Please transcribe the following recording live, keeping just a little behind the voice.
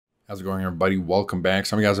How's it going, everybody? Welcome back.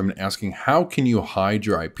 Some of you guys have been asking, how can you hide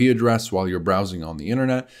your IP address while you're browsing on the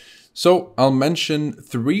internet? So I'll mention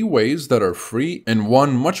 3 ways that are free and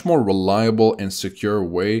 1 much more reliable and secure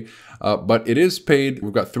way, but it is paid.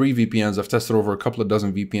 We've got 3 VPNs. I've tested over a couple of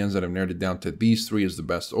dozen VPNs that have narrowed it down to these 3 as the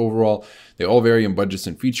best overall. They all vary in budgets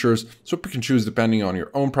and features, so pick and choose depending on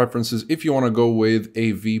your own preferences. If you want to go with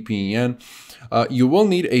a VPN, you will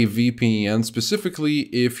need a VPN specifically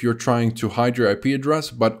if you're trying to hide your IP address,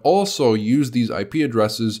 but also use these IP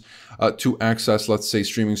addresses to access, let's say,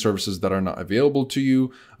 streaming services that are not available to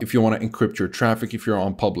you. If you want to encrypt your traffic, if you're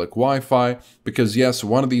on public Wi-Fi, because yes,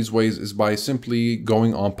 one of these ways is by simply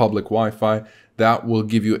going on public Wi-Fi. That will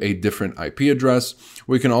give you a different IP address.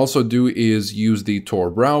 What you can also do is use the Tor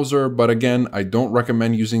browser, but again, I don't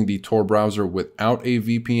recommend using the Tor browser without a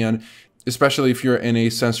VPN, especially if you're in a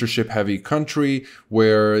censorship-heavy country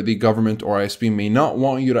where the government or ISP may not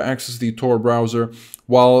want you to access the Tor browser.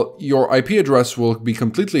 While your IP address will be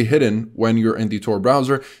completely hidden when you're in the Tor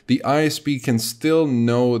browser, the ISP can still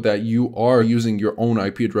know that you are using your own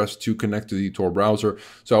IP address to connect to the Tor browser.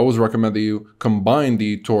 So I always recommend that you combine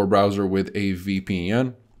the Tor browser with a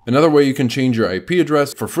VPN. Another way you can change your IP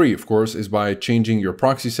address for free, of course, is by changing your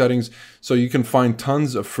proxy settings. So you can find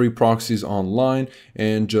tons of free proxies online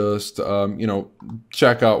and just,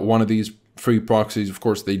 check out one of these free proxies. Of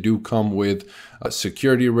course, they do come with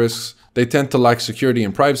security risks. They tend to lack security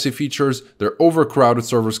and privacy features. Their overcrowded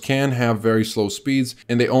servers can have very slow speeds,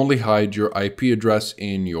 and they only hide your IP address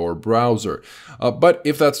in your browser. But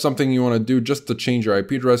if that's something you want to do just to change your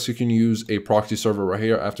IP address, you can use a proxy server right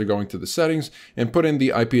here after going to the settings and put in the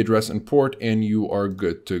IP address and port, and you are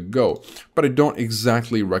good to go. But I don't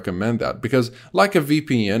exactly recommend that because, like a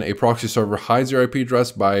VPN, a proxy server hides your IP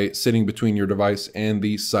address by sitting between your device and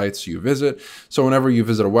the sites you visit. So whenever you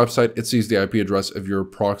visit a website, it sees the IP address of your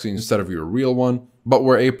proxy instead of your real one. But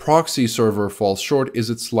where a proxy server falls short is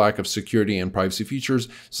its lack of security and privacy features,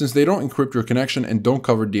 since they don't encrypt your connection and don't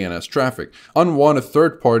cover DNS traffic. Unwanted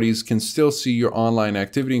third parties can still see your online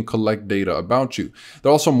activity and collect data about you.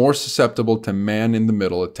 They're also more susceptible to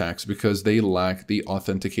man-in-the-middle attacks because they lack the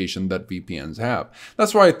authentication that VPNs have.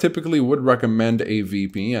 That's why I typically would recommend a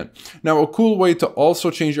VPN. Now, a cool way to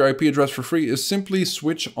also change your IP address for free is simply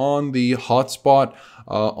switch on the hotspot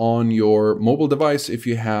on your mobile device. If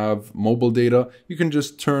you have mobile data, you can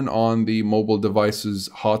just turn on the mobile device's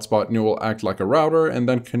hotspot and it will act like a router and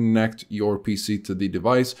then connect your PC to the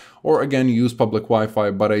device, or again, use public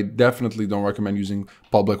Wi-Fi. But I definitely don't recommend using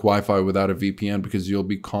public Wi-Fi without a VPN because you'll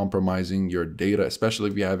be compromising your data, especially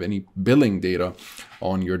if you have any billing data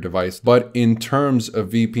on your device. But in terms of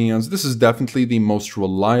VPNs, this is definitely the most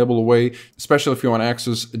reliable way, especially if you want to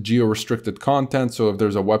access geo-restricted content. So if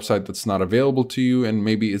there's a website that's not available to you and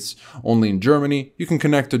maybe it's only in Germany, you can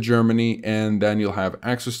connect to Germany and then you'll have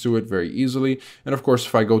access to it very easily. And of course,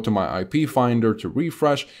 if I go to my IP finder to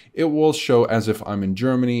refresh, it will show as if I'm in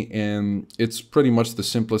Germany, and it's pretty much the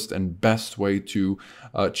simplest and best way to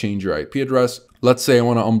change your IP address. Let's say I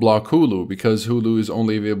want to unblock Hulu because Hulu is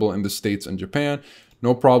only available in the States and Japan.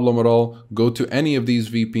 No problem at all. Go to any of these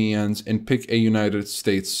VPNs and pick a United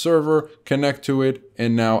States server, connect to it,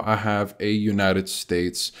 and now I have a United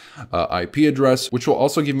States IP address, which will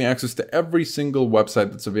also give me access to every single website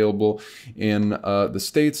that's available in the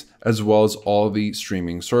States, as well as all the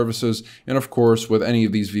streaming services. And of course, with any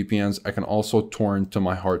of these VPNs, I can also torrent to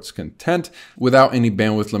my heart's content without any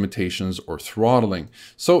bandwidth limitations or throttling.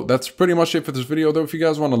 So that's pretty much it for this video, though. If you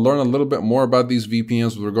guys want to learn a little bit more about these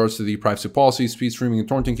VPNs with regards to the privacy policy, speed streaming, and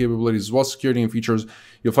torrenting capabilities, as well as security and features,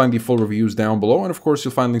 you'll find the full reviews down below. And of course,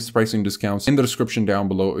 you'll find links to pricing discounts in the description down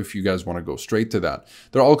below if you guys want to go straight to that.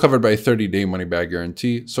 They're all covered by a 30-day money-back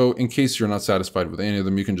guarantee. So in case you're not satisfied with any of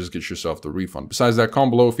them, you can just get yourself the refund. Besides that,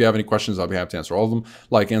 comment below if you have any questions. I'll be happy to answer all of them.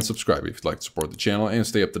 Like and subscribe if you'd like to support the channel and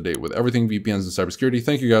stay up to date with everything VPNs and cybersecurity.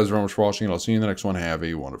 Thank you guys very much for watching, and I'll see you in the next one. Have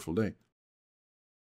a wonderful day.